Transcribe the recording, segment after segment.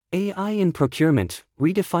AI in procurement,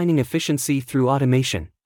 redefining efficiency through automation.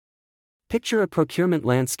 Picture a procurement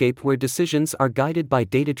landscape where decisions are guided by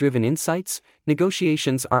data-driven insights,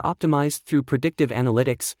 negotiations are optimized through predictive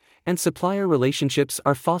analytics, and supplier relationships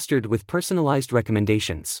are fostered with personalized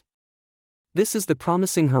recommendations. This is the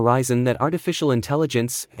promising horizon that artificial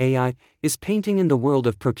intelligence, AI, is painting in the world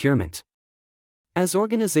of procurement. As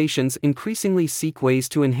organizations increasingly seek ways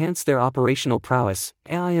to enhance their operational prowess,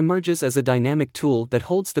 AI emerges as a dynamic tool that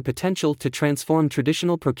holds the potential to transform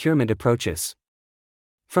traditional procurement approaches.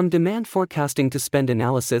 From demand forecasting to spend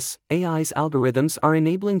analysis, AI's algorithms are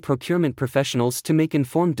enabling procurement professionals to make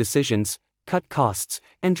informed decisions, cut costs,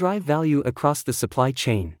 and drive value across the supply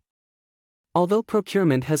chain. Although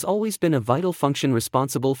procurement has always been a vital function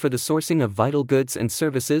responsible for the sourcing of vital goods and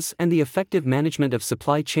services and the effective management of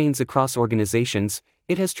supply chains across organizations,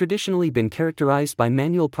 it has traditionally been characterized by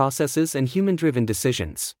manual processes and human-driven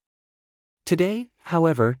decisions. Today,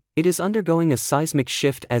 however, it is undergoing a seismic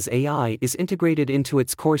shift as AI is integrated into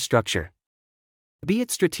its core structure. Be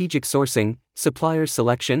it strategic sourcing, supplier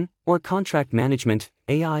selection, or contract management,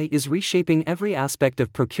 AI is reshaping every aspect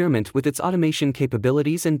of procurement with its automation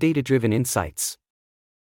capabilities and data-driven insights.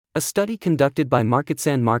 A study conducted by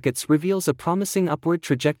MarketsAnd Markets reveals a promising upward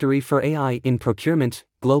trajectory for AI in procurement,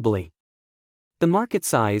 globally. The market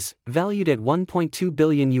size, valued at $1.2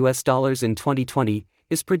 billion in 2020,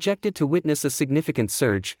 is projected to witness a significant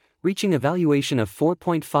surge, reaching a valuation of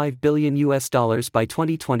 $4.5 billion by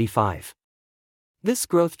 2025. This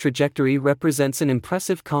growth trajectory represents an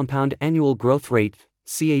impressive compound annual growth rate,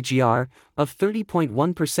 CAGR, of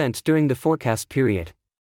 30.1% during the forecast period.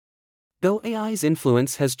 Though AI's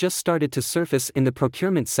influence has just started to surface in the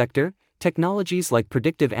procurement sector, technologies like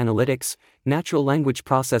predictive analytics, natural language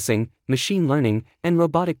processing, machine learning, and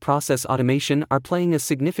robotic process automation are playing a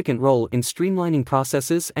significant role in streamlining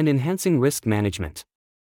processes and enhancing risk management.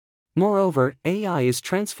 Moreover, AI is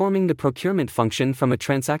transforming the procurement function from a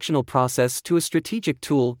transactional process to a strategic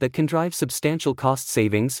tool that can drive substantial cost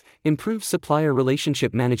savings, improve supplier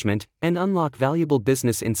relationship management, and unlock valuable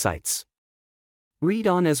business insights. Read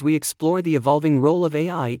on as we explore the evolving role of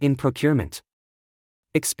AI in procurement.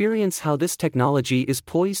 Experience how this technology is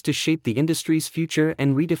poised to shape the industry's future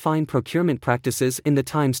and redefine procurement practices in the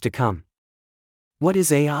times to come. What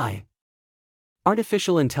is AI?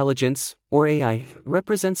 Artificial intelligence, or AI,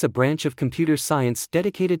 represents a branch of computer science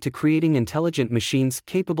dedicated to creating intelligent machines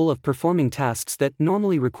capable of performing tasks that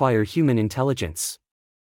normally require human intelligence.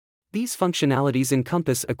 These functionalities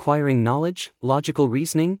encompass acquiring knowledge, logical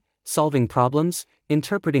reasoning, solving problems,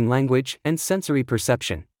 interpreting language, and sensory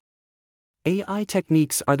perception. AI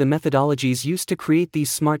techniques are the methodologies used to create these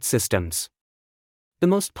smart systems. The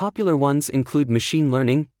most popular ones include machine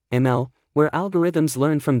learning, ML, where algorithms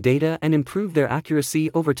learn from data and improve their accuracy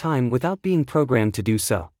over time without being programmed to do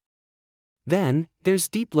so. Then, there's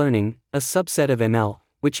deep learning, a subset of ML,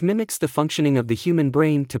 which mimics the functioning of the human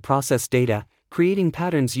brain to process data, creating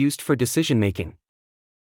patterns used for decision-making.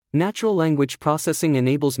 Natural language processing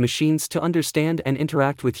enables machines to understand and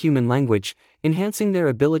interact with human language, enhancing their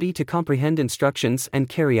ability to comprehend instructions and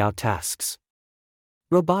carry out tasks.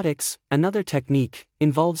 Robotics, another technique,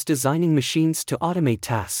 involves designing machines to automate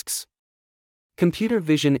tasks. Computer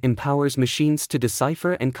vision empowers machines to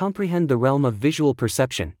decipher and comprehend the realm of visual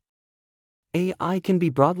perception. AI can be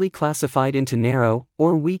broadly classified into narrow,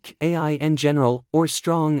 or weak AI and general, or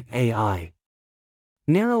strong AI.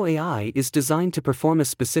 Narrow AI is designed to perform a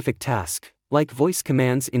specific task, like voice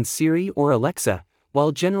commands in Siri or Alexa,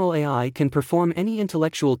 while general AI can perform any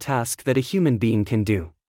intellectual task that a human being can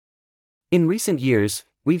do. In recent years,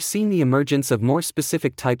 we've seen the emergence of more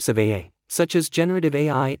specific types of AI, such as generative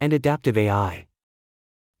AI and adaptive AI.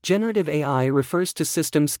 Generative AI refers to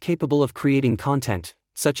systems capable of creating content,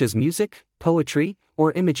 such as music, poetry,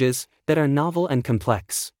 or images, that are novel and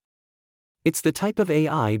complex. It's the type of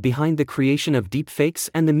AI behind the creation of deepfakes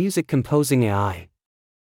and the music composing AI.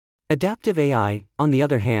 Adaptive AI, on the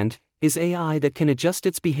other hand, is AI that can adjust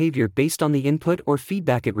its behavior based on the input or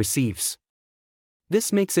feedback it receives.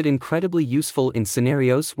 This makes it incredibly useful in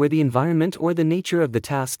scenarios where the environment or the nature of the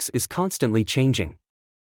tasks is constantly changing.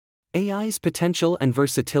 AI's potential and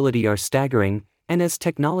versatility are staggering, and as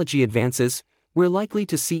technology advances, we're likely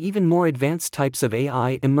to see even more advanced types of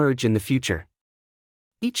AI emerge in the future.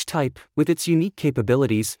 Each type, with its unique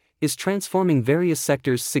capabilities, is transforming various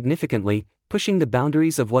sectors significantly, pushing the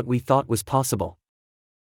boundaries of what we thought was possible.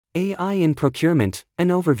 AI in procurement, an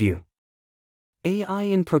overview. AI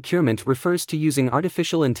in procurement refers to using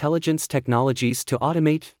artificial intelligence technologies to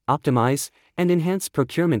automate, optimize, and enhance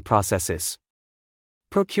procurement processes.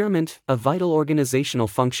 Procurement, a vital organizational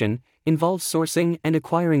function, involves sourcing and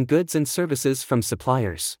acquiring goods and services from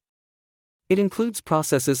suppliers. It includes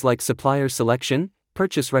processes like supplier selection,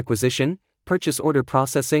 purchase requisition, purchase order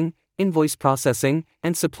processing, invoice processing,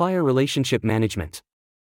 and supplier relationship management.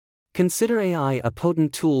 Consider AI a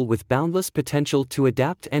potent tool with boundless potential to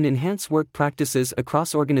adapt and enhance work practices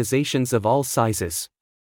across organizations of all sizes.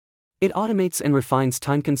 It automates and refines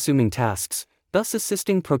time-consuming tasks, thus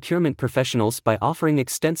assisting procurement professionals by offering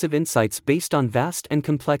extensive insights based on vast and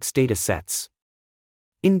complex data sets.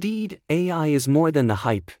 Indeed, AI is more than the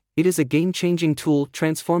hype, it is a game-changing tool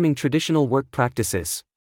transforming traditional work practices.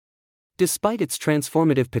 Despite its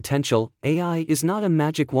transformative potential, AI is not a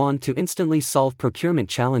magic wand to instantly solve procurement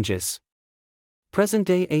challenges.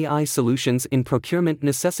 Present-day AI solutions in procurement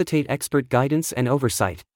necessitate expert guidance and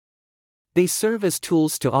oversight. They serve as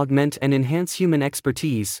tools to augment and enhance human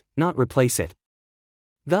expertise, not replace it.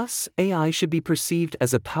 Thus, AI should be perceived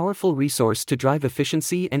as a powerful resource to drive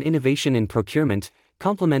efficiency and innovation in procurement,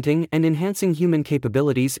 complementing and enhancing human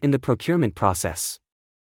capabilities in the procurement process.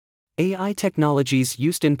 AI technologies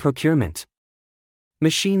used in procurement.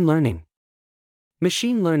 Machine learning.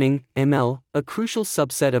 Machine learning, ML, a crucial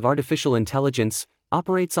subset of artificial intelligence,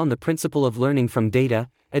 operates on the principle of learning from data,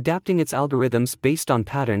 adapting its algorithms based on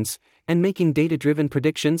patterns, and making data-driven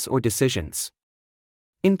predictions or decisions.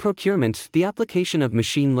 In procurement, the application of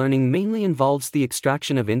machine learning mainly involves the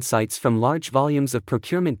extraction of insights from large volumes of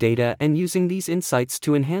procurement data and using these insights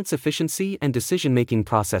to enhance efficiency and decision-making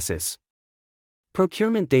processes.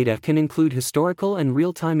 Procurement data can include historical and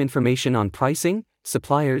real-time information on pricing,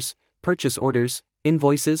 suppliers, purchase orders,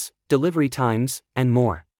 invoices, delivery times, and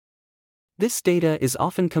more. This data is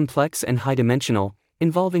often complex and high-dimensional,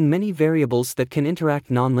 involving many variables that can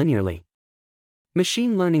interact non-linearly.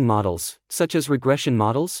 Machine learning models, such as regression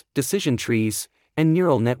models, decision trees, and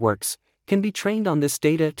neural networks, can be trained on this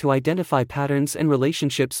data to identify patterns and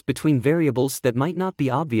relationships between variables that might not be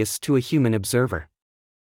obvious to a human observer.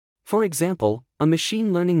 For example, a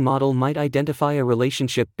machine learning model might identify a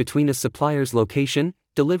relationship between a supplier's location,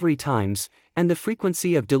 delivery times, and the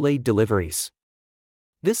frequency of delayed deliveries.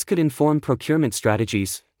 This could inform procurement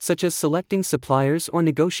strategies, such as selecting suppliers or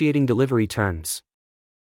negotiating delivery terms.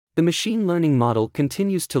 The machine learning model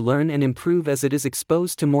continues to learn and improve as it is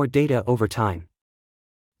exposed to more data over time.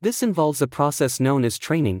 This involves a process known as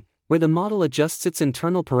training, where the model adjusts its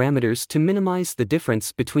internal parameters to minimize the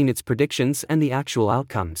difference between its predictions and the actual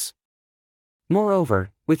outcomes. Moreover,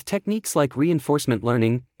 with techniques like reinforcement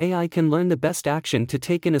learning, AI can learn the best action to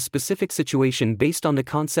take in a specific situation based on the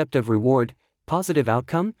concept of reward, positive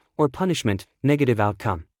outcome, or punishment, negative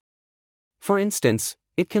outcome. For instance,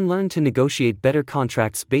 it can learn to negotiate better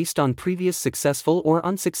contracts based on previous successful or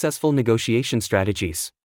unsuccessful negotiation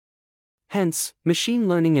strategies. Hence, machine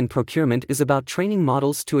learning in procurement is about training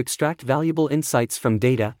models to extract valuable insights from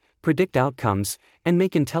data, predict outcomes, and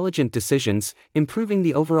make intelligent decisions, improving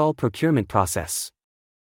the overall procurement process.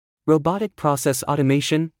 Robotic Process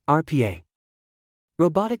Automation, RPA.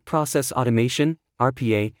 Robotic Process Automation,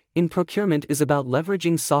 RPA, in procurement is about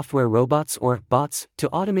leveraging software robots or bots to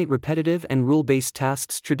automate repetitive and rule-based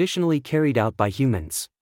tasks traditionally carried out by humans.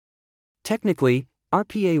 Technically,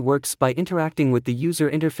 RPA works by interacting with the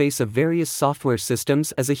user interface of various software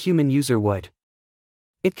systems as a human user would.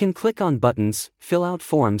 It can click on buttons, fill out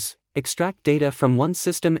forms, extract data from one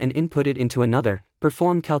system and input it into another,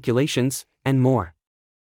 perform calculations, and more.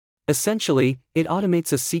 Essentially, it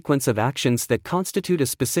automates a sequence of actions that constitute a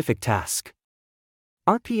specific task.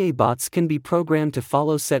 RPA bots can be programmed to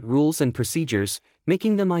follow set rules and procedures,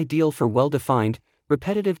 making them ideal for well-defined,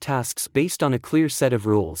 repetitive tasks based on a clear set of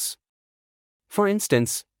rules. For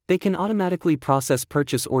instance, they can automatically process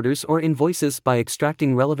purchase orders or invoices by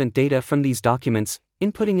extracting relevant data from these documents,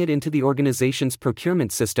 inputting it into the organization's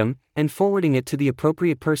procurement system, and forwarding it to the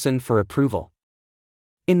appropriate person for approval.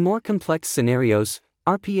 In more complex scenarios,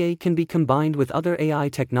 RPA can be combined with other AI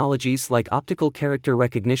technologies like optical character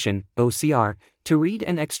recognition, OCR, to read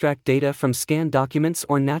and extract data from scanned documents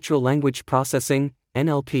or natural language processing,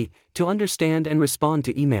 NLP, to understand and respond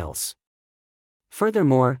to emails.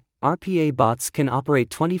 Furthermore, RPA bots can operate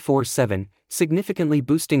 24/7, significantly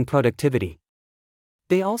boosting productivity.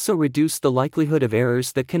 They also reduce the likelihood of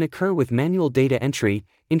errors that can occur with manual data entry,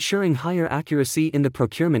 ensuring higher accuracy in the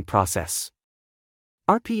procurement process.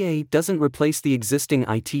 RPA doesn't replace the existing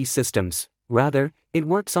IT systems, rather, it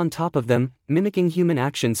works on top of them, mimicking human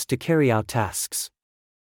actions to carry out tasks.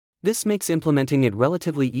 This makes implementing it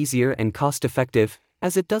relatively easier and cost-effective,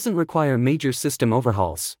 as it doesn't require major system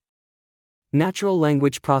overhauls. Natural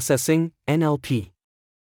Language Processing, NLP.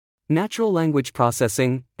 Natural Language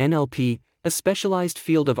Processing, NLP, a specialized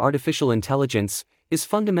field of artificial intelligence, is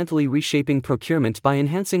fundamentally reshaping procurement by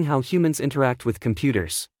enhancing how humans interact with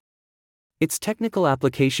computers. Its technical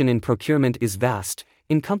application in procurement is vast,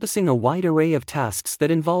 encompassing a wide array of tasks that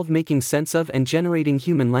involve making sense of and generating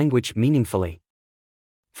human language meaningfully.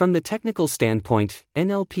 From the technical standpoint,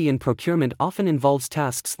 NLP in procurement often involves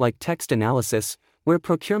tasks like text analysis, where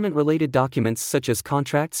procurement-related documents such as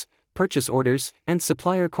contracts, purchase orders, and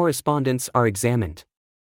supplier correspondence are examined.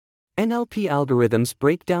 NLP algorithms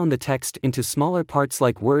break down the text into smaller parts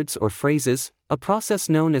like words or phrases, a process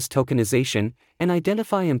known as tokenization, and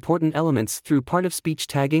identify important elements through part-of-speech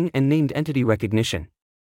tagging and named entity recognition.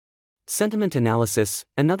 Sentiment analysis,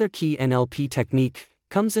 another key NLP technique,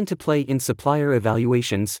 comes into play in supplier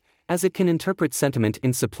evaluations, as it can interpret sentiment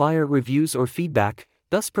in supplier reviews or feedback,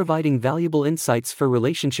 thus providing valuable insights for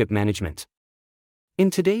relationship management. In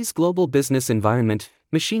today's global business environment,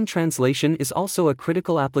 machine translation is also a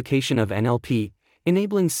critical application of NLP,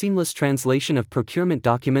 enabling seamless translation of procurement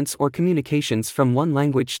documents or communications from one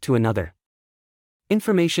language to another.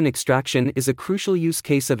 Information extraction is a crucial use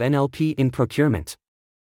case of NLP in procurement.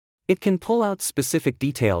 It can pull out specific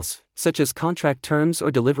details, such as contract terms or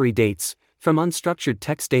delivery dates, from unstructured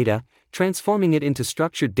text data, transforming it into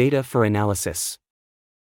structured data for analysis.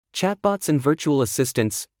 Chatbots and virtual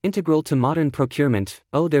assistants, integral to modern procurement,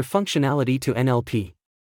 owe their functionality to NLP.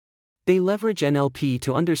 They leverage NLP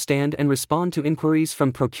to understand and respond to inquiries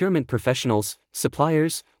from procurement professionals,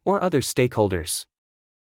 suppliers, or other stakeholders.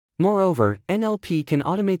 Moreover, NLP can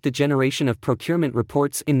automate the generation of procurement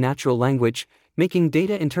reports in natural language, making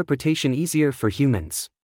data interpretation easier for humans.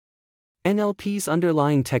 NLP's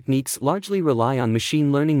underlying techniques largely rely on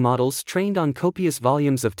machine learning models trained on copious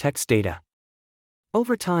volumes of text data.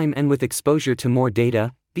 Over time and with exposure to more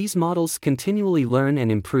data, these models continually learn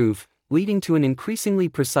and improve, leading to an increasingly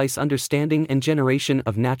precise understanding and generation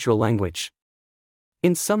of natural language.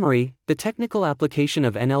 In summary, the technical application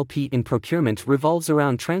of NLP in procurement revolves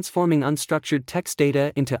around transforming unstructured text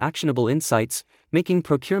data into actionable insights, making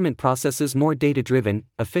procurement processes more data-driven,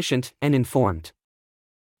 efficient, and informed.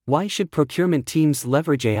 Why should procurement teams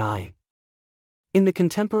leverage AI? In the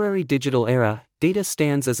contemporary digital era, data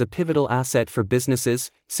stands as a pivotal asset for businesses,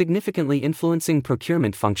 significantly influencing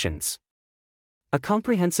procurement functions. A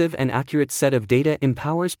comprehensive and accurate set of data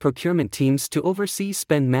empowers procurement teams to oversee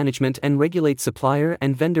spend management and regulate supplier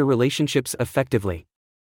and vendor relationships effectively.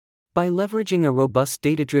 By leveraging a robust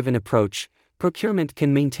data-driven approach, procurement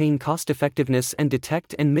can maintain cost-effectiveness and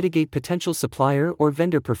detect and mitigate potential supplier or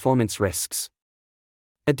vendor performance risks.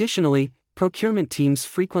 Additionally, procurement teams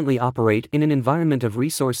frequently operate in an environment of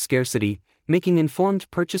resource scarcity, making informed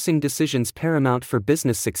purchasing decisions paramount for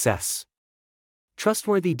business success.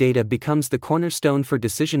 Trustworthy data becomes the cornerstone for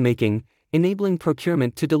decision-making, enabling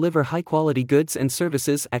procurement to deliver high-quality goods and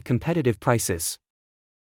services at competitive prices.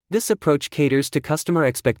 This approach caters to customer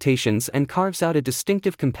expectations and carves out a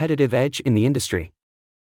distinctive competitive edge in the industry.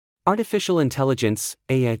 Artificial intelligence,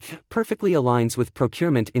 AI, perfectly aligns with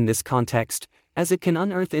procurement in this context, as it can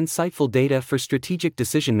unearth insightful data for strategic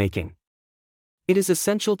decision-making. It is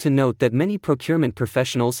essential to note that many procurement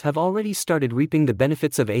professionals have already started reaping the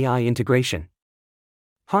benefits of AI integration.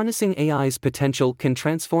 Harnessing AI's potential can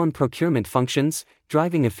transform procurement functions,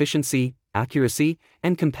 driving efficiency, accuracy,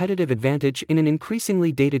 and competitive advantage in an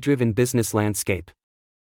increasingly data-driven business landscape.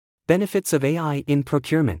 Benefits of AI in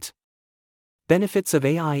procurement. Benefits of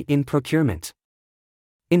AI in procurement.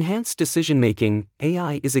 Enhanced decision-making.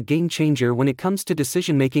 AI is a game-changer when it comes to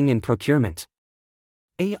decision-making in procurement.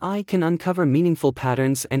 AI can uncover meaningful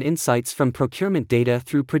patterns and insights from procurement data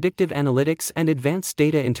through predictive analytics and advanced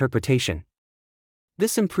data interpretation.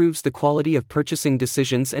 This improves the quality of purchasing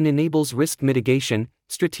decisions and enables risk mitigation,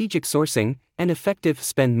 strategic sourcing, and effective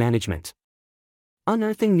spend management.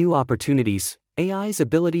 Unearthing new opportunities. AI's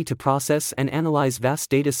ability to process and analyze vast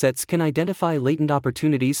datasets can identify latent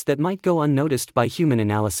opportunities that might go unnoticed by human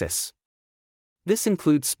analysis. This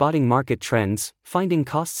includes spotting market trends, finding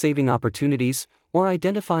cost-saving opportunities, or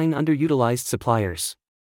identifying underutilized suppliers.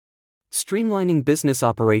 Streamlining business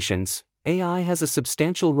operations. AI has a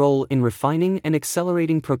substantial role in refining and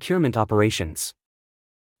accelerating procurement operations.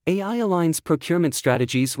 AI aligns procurement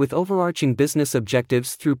strategies with overarching business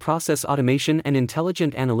objectives through process automation and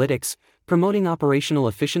intelligent analytics, promoting operational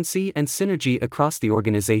efficiency and synergy across the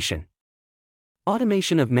organization.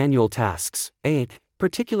 Automation of manual tasks. AI,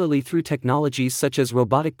 particularly through technologies such as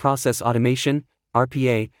robotic process automation,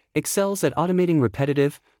 RPA, excels at automating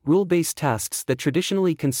repetitive, rule-based tasks that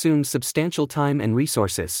traditionally consume substantial time and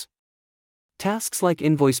resources. Tasks like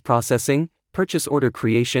invoice processing, purchase order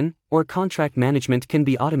creation, or contract management can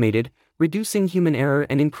be automated, reducing human error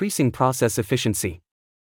and increasing process efficiency.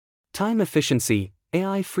 Time efficiency.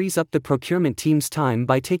 AI frees up the procurement team's time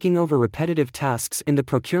by taking over repetitive tasks in the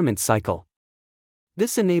procurement cycle.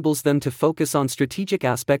 This enables them to focus on strategic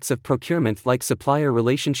aspects of procurement like supplier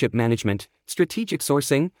relationship management, strategic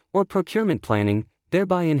sourcing, or procurement planning,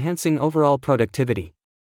 thereby enhancing overall productivity.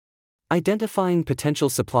 Identifying potential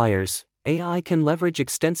suppliers. AI can leverage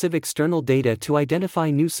extensive external data to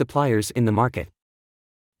identify new suppliers in the market.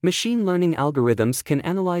 Machine learning algorithms can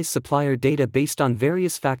analyze supplier data based on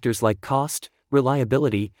various factors like cost,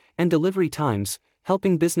 reliability, and delivery times,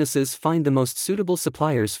 helping businesses find the most suitable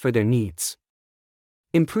suppliers for their needs.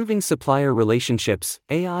 Improving supplier relationships.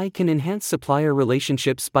 AI can enhance supplier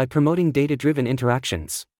relationships by promoting data-driven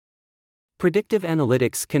interactions. Predictive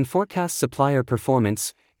analytics can forecast supplier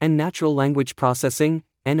performance, and natural language processing,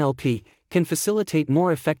 NLP, can facilitate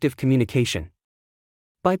more effective communication.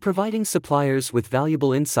 By providing suppliers with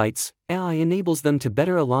valuable insights, AI enables them to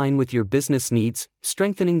better align with your business needs,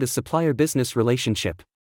 strengthening the supplier-business relationship.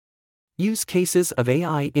 Use cases of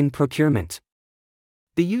AI in procurement.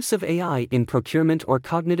 The use of AI in procurement or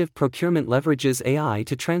cognitive procurement leverages AI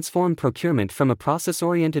to transform procurement from a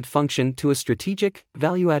process-oriented function to a strategic,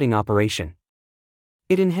 value-adding operation.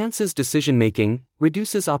 It enhances decision-making,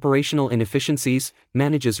 reduces operational inefficiencies,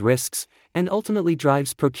 manages risks, and ultimately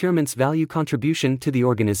drives procurement's value contribution to the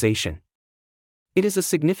organization. It is a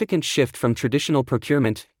significant shift from traditional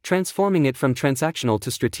procurement, transforming it from transactional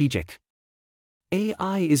to strategic.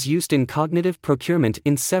 AI is used in cognitive procurement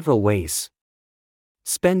in several ways.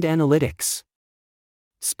 Spend analytics.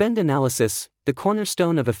 Spend analysis, the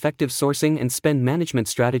cornerstone of effective sourcing and spend management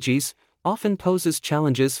strategies, often poses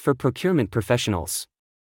challenges for procurement professionals.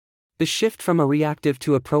 The shift from a reactive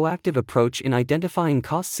to a proactive approach in identifying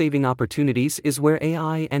cost-saving opportunities is where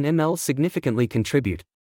AI and ML significantly contribute.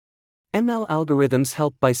 ML algorithms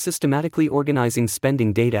help by systematically organizing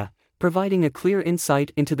spending data, providing a clear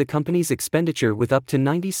insight into the company's expenditure with up to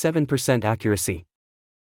 97% accuracy.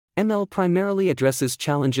 ML primarily addresses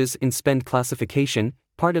challenges in spend classification,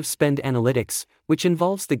 part of spend analytics, which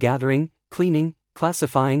involves the gathering, cleaning,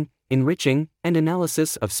 classifying, enriching, and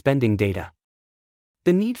analysis of spending data.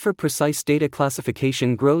 The need for precise data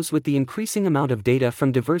classification grows with the increasing amount of data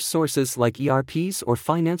from diverse sources like ERPs or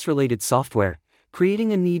finance-related software,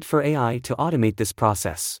 creating a need for AI to automate this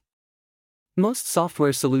process. Most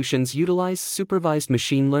software solutions utilize supervised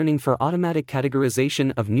machine learning for automatic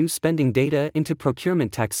categorization of new spending data into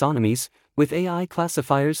procurement taxonomies, with AI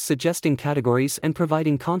classifiers suggesting categories and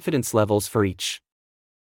providing confidence levels for each.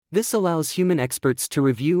 This allows human experts to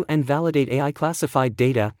review and validate AI-classified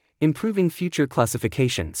data, improving future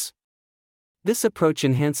classifications. This approach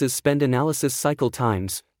enhances spend analysis cycle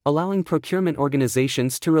times, allowing procurement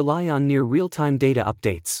organizations to rely on near real-time data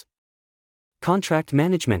updates. Contract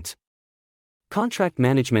management. Contract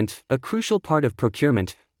management, a crucial part of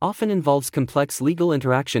procurement, often involves complex legal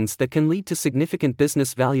interactions that can lead to significant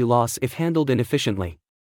business value loss if handled inefficiently.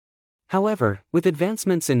 However, with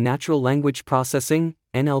advancements in natural language processing,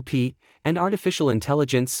 NLP, and artificial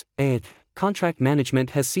intelligence, AI, contract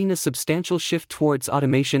management has seen a substantial shift towards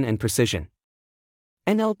automation and precision.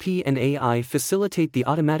 NLP and AI facilitate the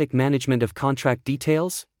automatic management of contract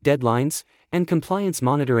details, deadlines, and compliance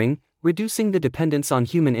monitoring, reducing the dependence on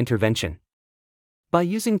human intervention. By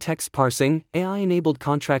using text parsing, AI-enabled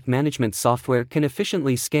contract management software can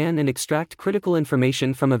efficiently scan and extract critical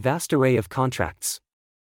information from a vast array of contracts.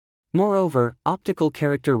 Moreover, optical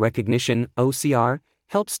character recognition, OCR,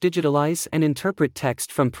 helps digitalize and interpret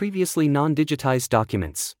text from previously non-digitized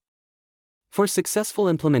documents. For successful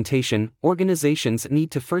implementation, organizations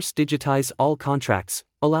need to first digitize all contracts,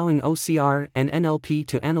 allowing OCR and NLP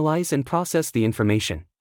to analyze and process the information.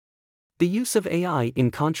 The use of AI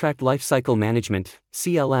in contract lifecycle management,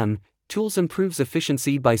 CLM, tools improves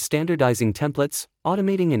efficiency by standardizing templates,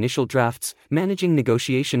 automating initial drafts, managing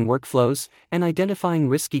negotiation workflows, and identifying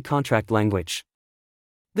risky contract language.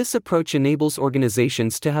 This approach enables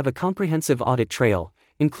organizations to have a comprehensive audit trail,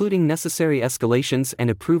 including necessary escalations and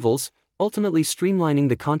approvals, ultimately streamlining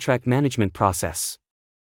the contract management process.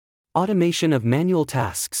 Automation of manual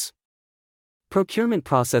tasks. Procurement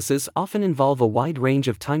processes often involve a wide range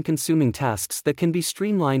of time-consuming tasks that can be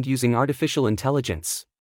streamlined using artificial intelligence.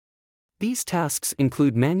 These tasks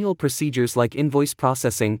include manual procedures like invoice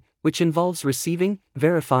processing, which involves receiving,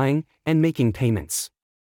 verifying, and making payments.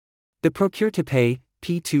 The procure-to-pay,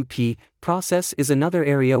 P2P, process is another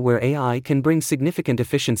area where AI can bring significant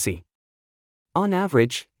efficiency. On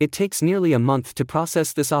average, it takes nearly a month to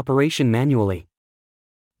process this operation manually.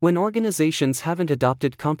 When organizations haven't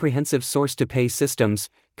adopted comprehensive source-to-pay systems,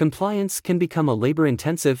 compliance can become a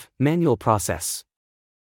labor-intensive, manual process.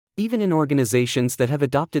 Even in organizations that have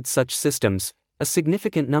adopted such systems, a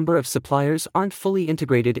significant number of suppliers aren't fully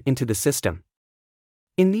integrated into the system.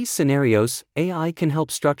 In these scenarios, AI can help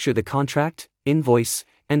structure the contract, invoice,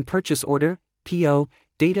 and purchase order (PO)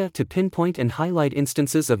 data to pinpoint and highlight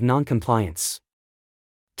instances of non-compliance.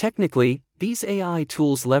 Technically, these AI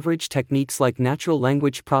tools leverage techniques like natural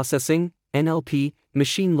language processing (NLP),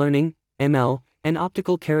 machine learning (ML), and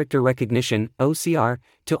optical character recognition (OCR)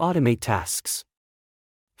 to automate tasks.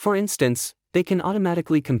 For instance, they can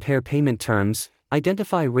automatically compare payment terms,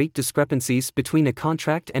 identify rate discrepancies between a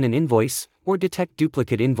contract and an invoice, or detect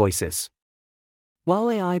duplicate invoices.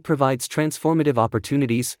 While AI provides transformative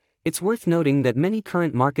opportunities, it's worth noting that many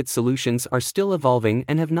current market solutions are still evolving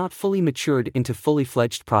and have not fully matured into fully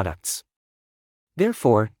fledged products.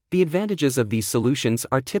 Therefore, the advantages of these solutions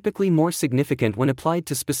are typically more significant when applied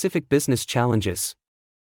to specific business challenges.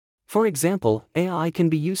 For example, AI can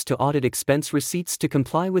be used to audit expense receipts to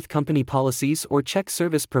comply with company policies or check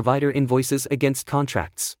service provider invoices against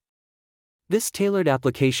contracts. This tailored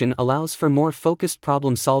application allows for more focused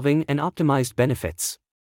problem solving and optimized benefits.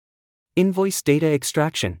 Invoice data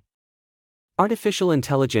extraction. Artificial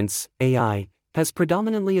intelligence, AI, has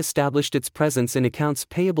predominantly established its presence in accounts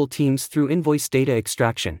payable teams through invoice data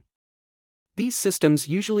extraction. These systems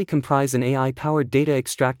usually comprise an AI-powered data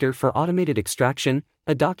extractor for automated extraction,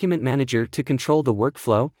 a document manager to control the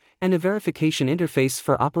workflow, and a verification interface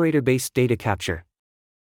for operator-based data capture.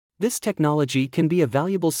 This technology can be a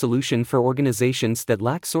valuable solution for organizations that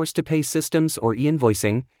lack source-to-pay systems or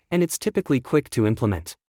e-invoicing, and it's typically quick to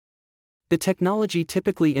implement. The technology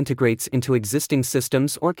typically integrates into existing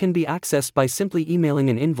systems or can be accessed by simply emailing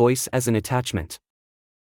an invoice as an attachment.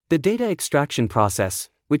 The data extraction process,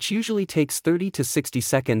 which usually takes 30 to 60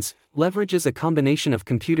 seconds, leverages a combination of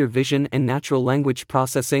computer vision and natural language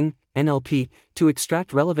processing (NLP) to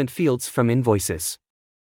extract relevant fields from invoices.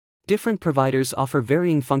 Different providers offer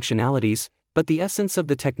varying functionalities, but the essence of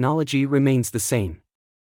the technology remains the same.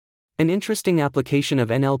 An interesting application of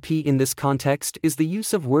NLP in this context is the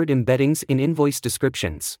use of word embeddings in invoice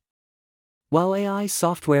descriptions. While AI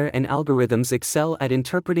software and algorithms excel at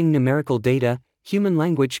interpreting numerical data, human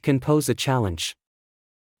language can pose a challenge.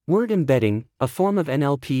 Word embedding, a form of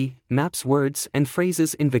NLP, maps words and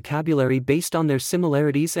phrases in vocabulary based on their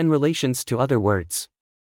similarities and relations to other words.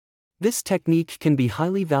 This technique can be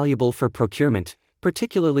highly valuable for procurement,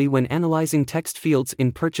 particularly when analyzing text fields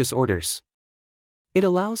in purchase orders. It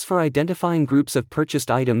allows for identifying groups of purchased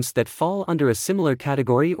items that fall under a similar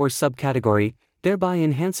category or subcategory, thereby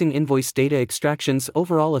enhancing invoice data extraction's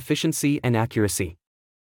overall efficiency and accuracy.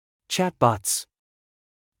 Chatbots.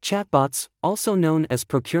 Chatbots, also known as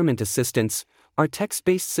procurement assistants, are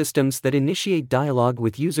text-based systems that initiate dialogue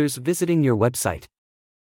with users visiting your website.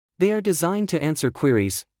 They are designed to answer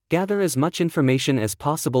queries, gather as much information as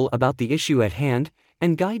possible about the issue at hand,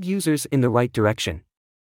 and guide users in the right direction.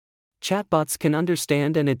 Chatbots can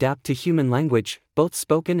understand and adapt to human language, both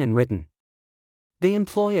spoken and written. They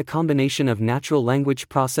employ a combination of natural language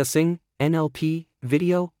processing, NLP,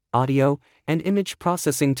 video, audio, and image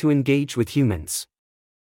processing to engage with humans.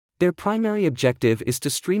 Their primary objective is to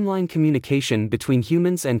streamline communication between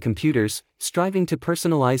humans and computers, striving to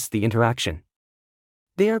personalize the interaction.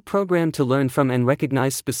 They are programmed to learn from and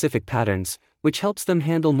recognize specific patterns, which helps them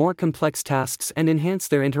handle more complex tasks and enhance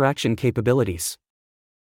their interaction capabilities.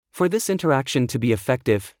 For this interaction to be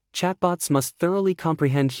effective, chatbots must thoroughly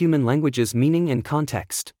comprehend human language's meaning and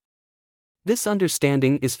context. This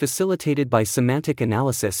understanding is facilitated by semantic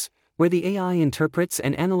analysis, where the AI interprets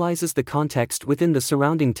and analyzes the context within the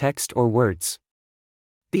surrounding text or words.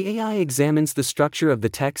 The AI examines the structure of the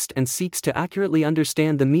text and seeks to accurately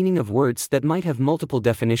understand the meaning of words that might have multiple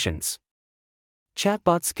definitions.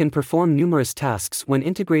 Chatbots can perform numerous tasks when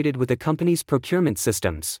integrated with a company's procurement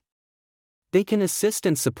systems. They can assist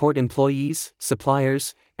and support employees,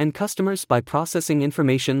 suppliers, and customers by processing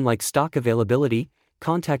information like stock availability,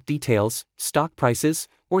 contact details, stock prices,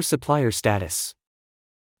 or supplier status.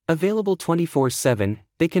 Available 24/7,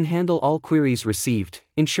 they can handle all queries received,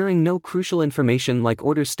 ensuring no crucial information like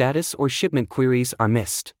order status or shipment queries are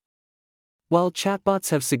missed. While chatbots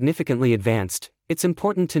have significantly advanced, it's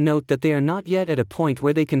important to note that they are not yet at a point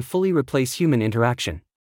where they can fully replace human interaction.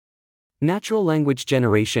 Natural language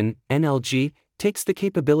generation, NLG, takes the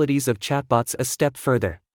capabilities of chatbots a step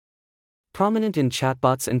further. Prominent in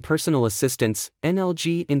chatbots and personal assistants,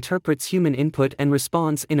 NLG interprets human input and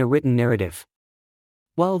responds in a written narrative.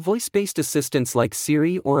 While voice-based assistants like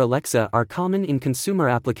Siri or Alexa are common in consumer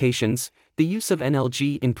applications, the use of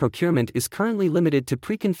NLG in procurement is currently limited to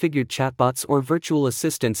pre-configured chatbots or virtual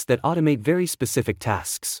assistants that automate very specific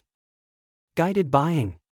tasks. Guided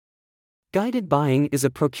buying. Guided buying is a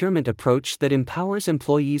procurement approach that empowers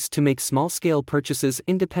employees to make small-scale purchases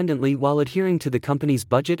independently while adhering to the company's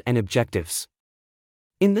budget and objectives.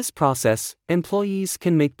 In this process, employees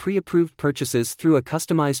can make pre-approved purchases through a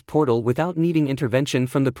customized portal without needing intervention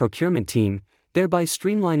from the procurement team, thereby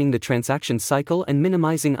streamlining the transaction cycle and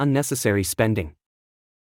minimizing unnecessary spending.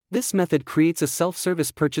 This method creates a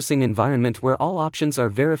self-service purchasing environment where all options are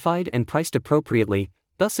verified and priced appropriately,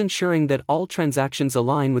 thus ensuring that all transactions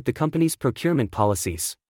align with the company's procurement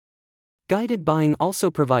policies. Guided buying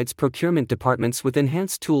also provides procurement departments with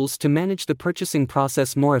enhanced tools to manage the purchasing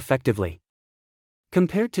process more effectively.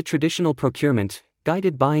 Compared to traditional procurement,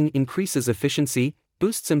 guided buying increases efficiency,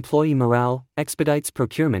 boosts employee morale, expedites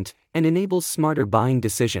procurement, and enables smarter buying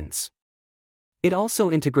decisions. It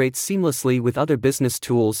also integrates seamlessly with other business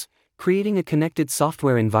tools, creating a connected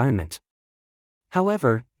software environment.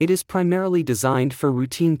 However, it is primarily designed for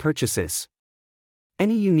routine purchases.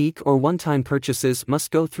 Any unique or one-time purchases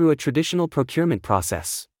must go through a traditional procurement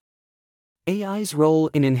process. AI's role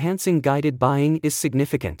in enhancing guided buying is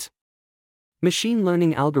significant. Machine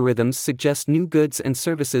learning algorithms suggest new goods and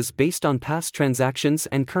services based on past transactions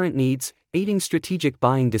and current needs, aiding strategic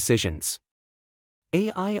buying decisions.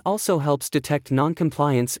 AI also helps detect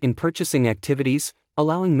non-compliance in purchasing activities,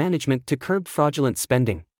 allowing management to curb fraudulent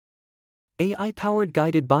spending. AI-powered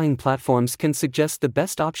guided buying platforms can suggest the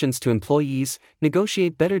best options to employees,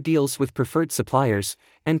 negotiate better deals with preferred suppliers,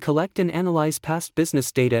 and collect and analyze past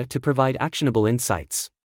business data to provide actionable insights.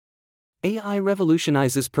 AI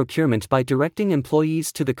revolutionizes procurement by directing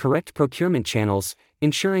employees to the correct procurement channels,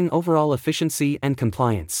 ensuring overall efficiency and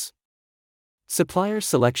compliance. Supplier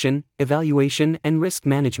selection, evaluation, and risk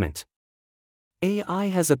management. AI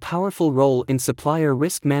has a powerful role in supplier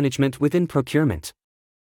risk management within procurement.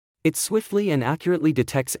 It swiftly and accurately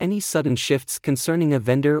detects any sudden shifts concerning a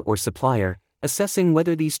vendor or supplier, assessing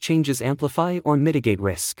whether these changes amplify or mitigate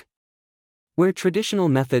risk. Where traditional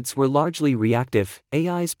methods were largely reactive,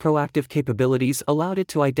 AI's proactive capabilities allowed it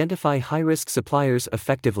to identify high-risk suppliers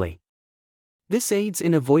effectively. This aids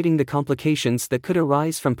in avoiding the complications that could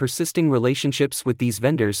arise from persisting relationships with these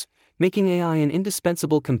vendors, making AI an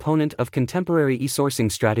indispensable component of contemporary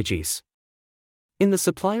e-sourcing strategies. In the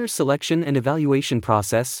supplier selection and evaluation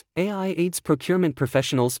process, AI aids procurement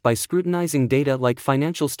professionals by scrutinizing data like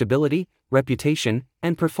financial stability, reputation,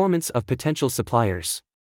 and performance of potential suppliers.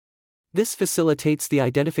 This facilitates the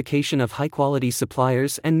identification of high-quality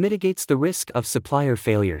suppliers and mitigates the risk of supplier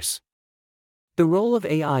failures. The role of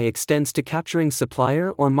AI extends to capturing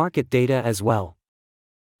supplier or market data as well.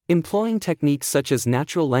 Employing techniques such as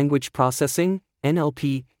natural language processing,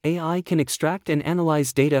 NLP, AI can extract and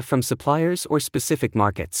analyze data from suppliers or specific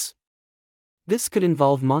markets. This could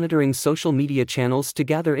involve monitoring social media channels to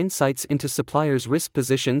gather insights into suppliers' risk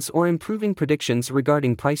positions or improving predictions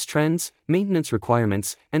regarding price trends, maintenance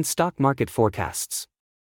requirements, and stock market forecasts.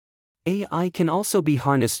 AI can also be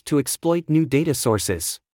harnessed to exploit new data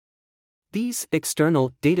sources. These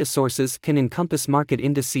external data sources can encompass market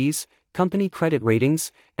indices, company credit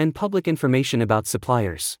ratings, and public information about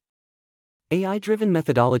suppliers. AI-driven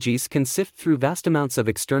methodologies can sift through vast amounts of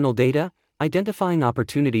external data, identifying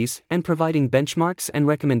opportunities and providing benchmarks and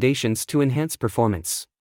recommendations to enhance performance.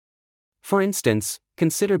 For instance,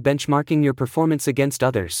 consider benchmarking your performance against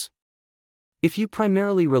others. If you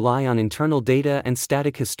primarily rely on internal data and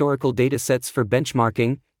static historical datasets for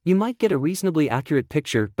benchmarking, you might get a reasonably accurate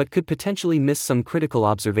picture but could potentially miss some critical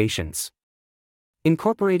observations.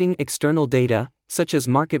 Incorporating external data, such as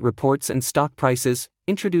market reports and stock prices,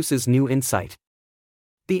 introduces new insight.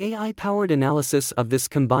 The AI-powered analysis of this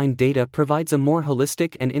combined data provides a more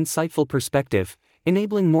holistic and insightful perspective,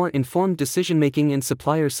 enabling more informed decision-making in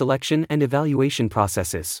supplier selection and evaluation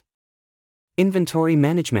processes. Inventory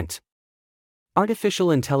management.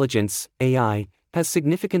 Artificial intelligence, AI, has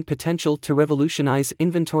significant potential to revolutionize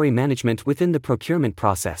inventory management within the procurement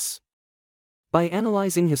process. By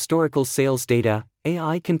analyzing historical sales data,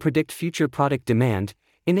 AI can predict future product demand,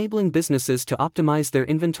 enabling businesses to optimize their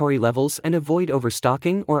inventory levels and avoid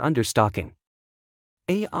overstocking or understocking.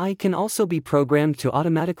 AI can also be programmed to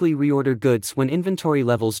automatically reorder goods when inventory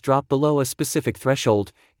levels drop below a specific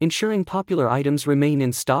threshold, ensuring popular items remain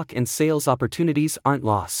in stock and sales opportunities aren't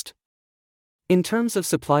lost. In terms of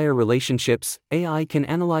supplier relationships, AI can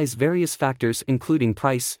analyze various factors including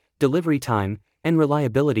price, delivery time, and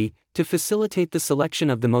reliability to facilitate the selection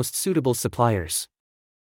of the most suitable suppliers.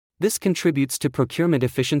 This contributes to procurement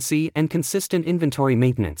efficiency and consistent inventory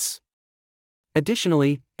maintenance.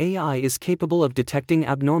 Additionally, AI is capable of detecting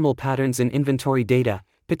abnormal patterns in inventory data,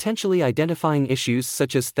 potentially identifying issues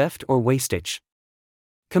such as theft or wastage.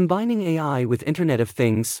 Combining AI with Internet of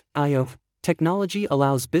Things (IoT) Technology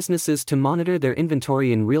allows businesses to monitor their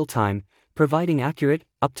inventory in real time, providing accurate,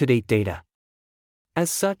 up-to-date data. As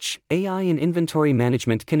such, AI in inventory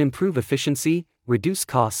management can improve efficiency, reduce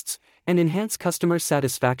costs, and enhance customer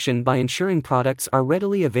satisfaction by ensuring products are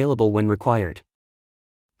readily available when required.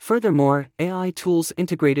 Furthermore, AI tools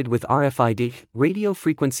integrated with RFID, radio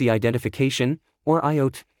frequency identification, or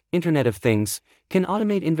IoT, Internet of Things, can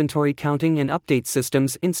automate inventory counting and update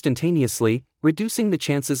systems instantaneously, reducing the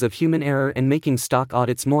chances of human error and making stock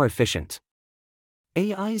audits more efficient.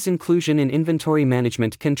 AI's inclusion in inventory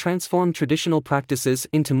management can transform traditional practices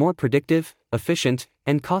into more predictive, efficient,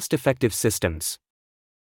 and cost-effective systems.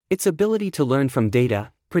 Its ability to learn from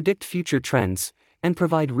data, predict future trends, and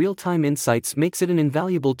provide real-time insights makes it an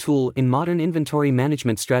invaluable tool in modern inventory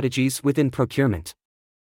management strategies within procurement.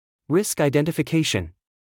 Risk identification.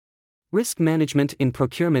 Risk management in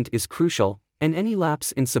procurement is crucial, and any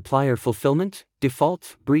lapse in supplier fulfillment,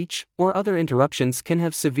 default, breach, or other interruptions can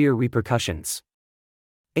have severe repercussions.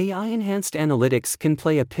 AI-enhanced analytics can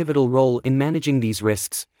play a pivotal role in managing these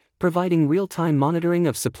risks, providing real-time monitoring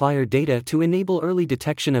of supplier data to enable early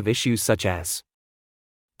detection of issues such as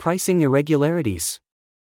pricing irregularities,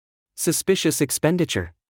 suspicious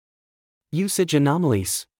expenditure, usage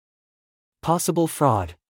anomalies, possible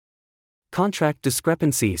fraud, contract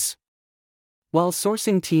discrepancies. While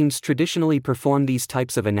sourcing teams traditionally perform these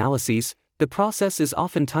types of analyses, the process is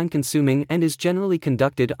often time-consuming and is generally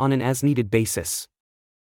conducted on an as-needed basis.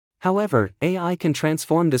 However, AI can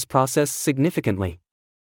transform this process significantly.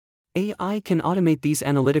 AI can automate these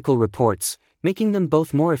analytical reports, making them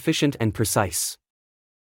both more efficient and precise.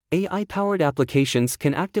 AI-powered applications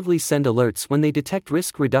can actively send alerts when they detect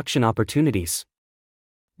risk reduction opportunities.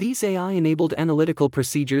 These AI-enabled analytical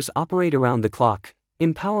procedures operate around the clock,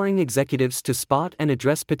 empowering executives to spot and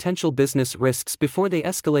address potential business risks before they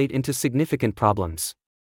escalate into significant problems.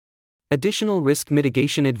 Additional risk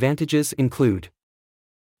mitigation advantages include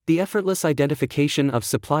the effortless identification of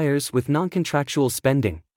suppliers with non-contractual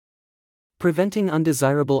spending, preventing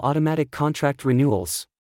undesirable automatic contract renewals,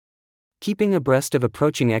 keeping abreast of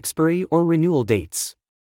approaching expiry or renewal dates.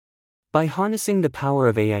 By harnessing the power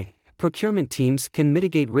of AI, procurement teams can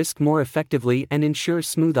mitigate risk more effectively and ensure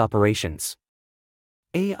smooth operations.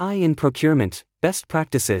 AI in procurement, best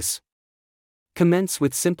practices. Commence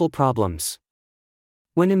with simple problems.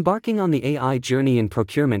 When embarking on the AI journey in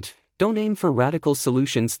procurement, don't aim for radical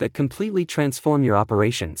solutions that completely transform your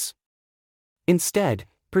operations. Instead,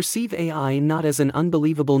 perceive AI not as an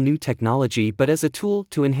unbelievable new technology but as a tool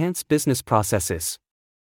to enhance business processes.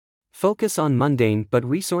 Focus on mundane but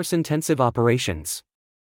resource-intensive operations.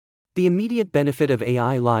 The immediate benefit of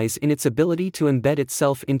AI lies in its ability to embed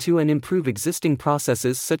itself into and improve existing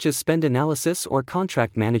processes such as spend analysis or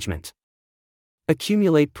contract management.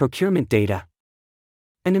 Accumulate procurement data.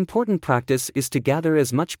 An important practice is to gather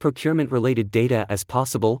as much procurement-related data as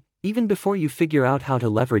possible, even before you figure out how to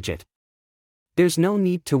leverage it. There's no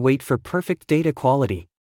need to wait for perfect data quality.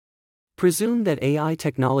 Presume that AI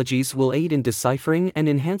technologies will aid in deciphering and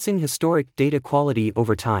enhancing historic data quality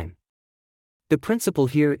over time. The principle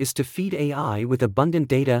here is to feed AI with abundant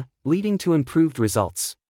data, leading to improved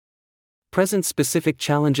results. Present specific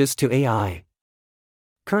challenges to AI.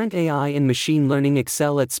 Current AI and machine learning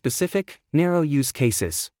excel at specific, narrow use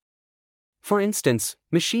cases. For instance,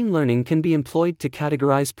 machine learning can be employed to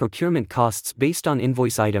categorize procurement costs based on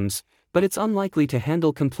invoice items, but it's unlikely to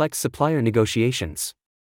handle complex supplier negotiations.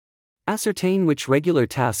 Ascertain which regular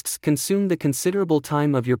tasks consume the considerable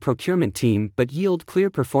time of your procurement team but yield clear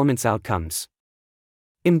performance outcomes.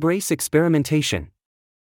 Embrace experimentation.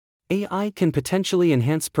 AI can potentially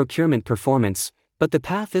enhance procurement performance, but the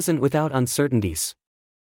path isn't without uncertainties.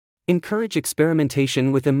 Encourage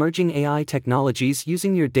experimentation with emerging AI technologies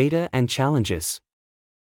using your data and challenges.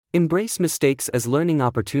 Embrace mistakes as learning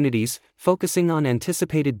opportunities, focusing on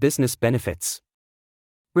anticipated business benefits.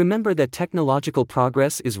 Remember that technological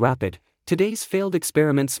progress is rapid. Today's failed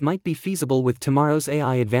experiments might be feasible with tomorrow's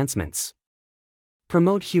AI advancements.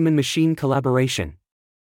 Promote human-machine collaboration.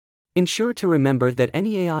 Ensure to remember that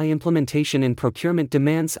any AI implementation in procurement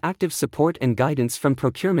demands active support and guidance from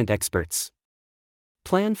procurement experts.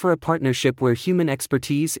 Plan for a partnership where human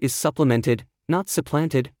expertise is supplemented, not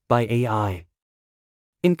supplanted, by AI.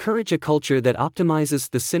 Encourage a culture that optimizes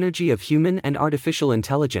the synergy of human and artificial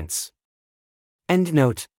intelligence.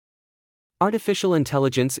 Endnote. Artificial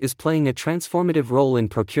intelligence is playing a transformative role in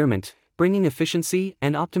procurement, bringing efficiency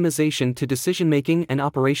and optimization to decision-making and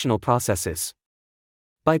operational processes.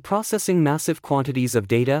 By processing massive quantities of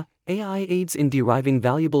data, AI aids in deriving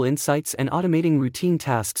valuable insights and automating routine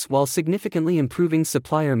tasks while significantly improving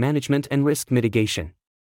supplier management and risk mitigation.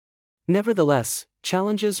 Nevertheless,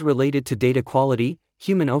 Challenges related to data quality,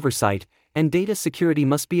 human oversight, and data security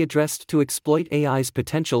must be addressed to exploit AI's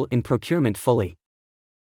potential in procurement fully.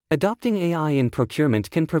 Adopting AI in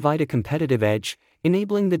procurement can provide a competitive edge,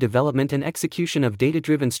 enabling the development and execution of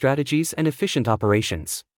data-driven strategies and efficient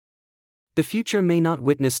operations. The future may not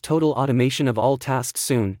witness total automation of all tasks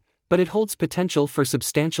soon, but it holds potential for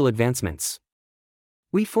substantial advancements.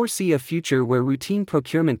 We foresee a future where routine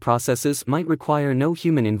procurement processes might require no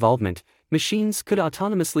human involvement. Machines could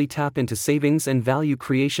autonomously tap into savings and value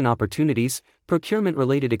creation opportunities,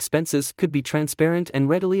 procurement-related expenses could be transparent and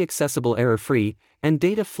readily accessible error-free, and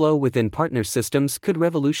data flow within partner systems could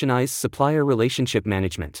revolutionize supplier relationship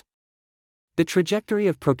management. The trajectory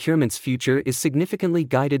of procurement's future is significantly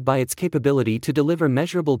guided by its capability to deliver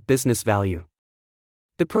measurable business value.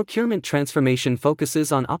 The procurement transformation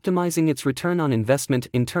focuses on optimizing its return on investment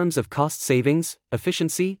in terms of cost savings,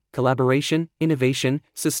 efficiency, collaboration, innovation,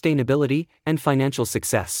 sustainability, and financial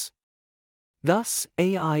success. Thus,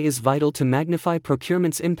 AI is vital to magnify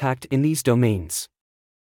procurement's impact in these domains.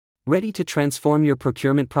 Ready to transform your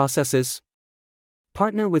procurement processes?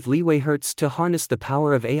 Partner with LeewayHertz to harness the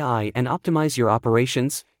power of AI and optimize your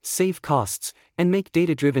operations, save costs, and make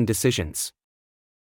data-driven decisions.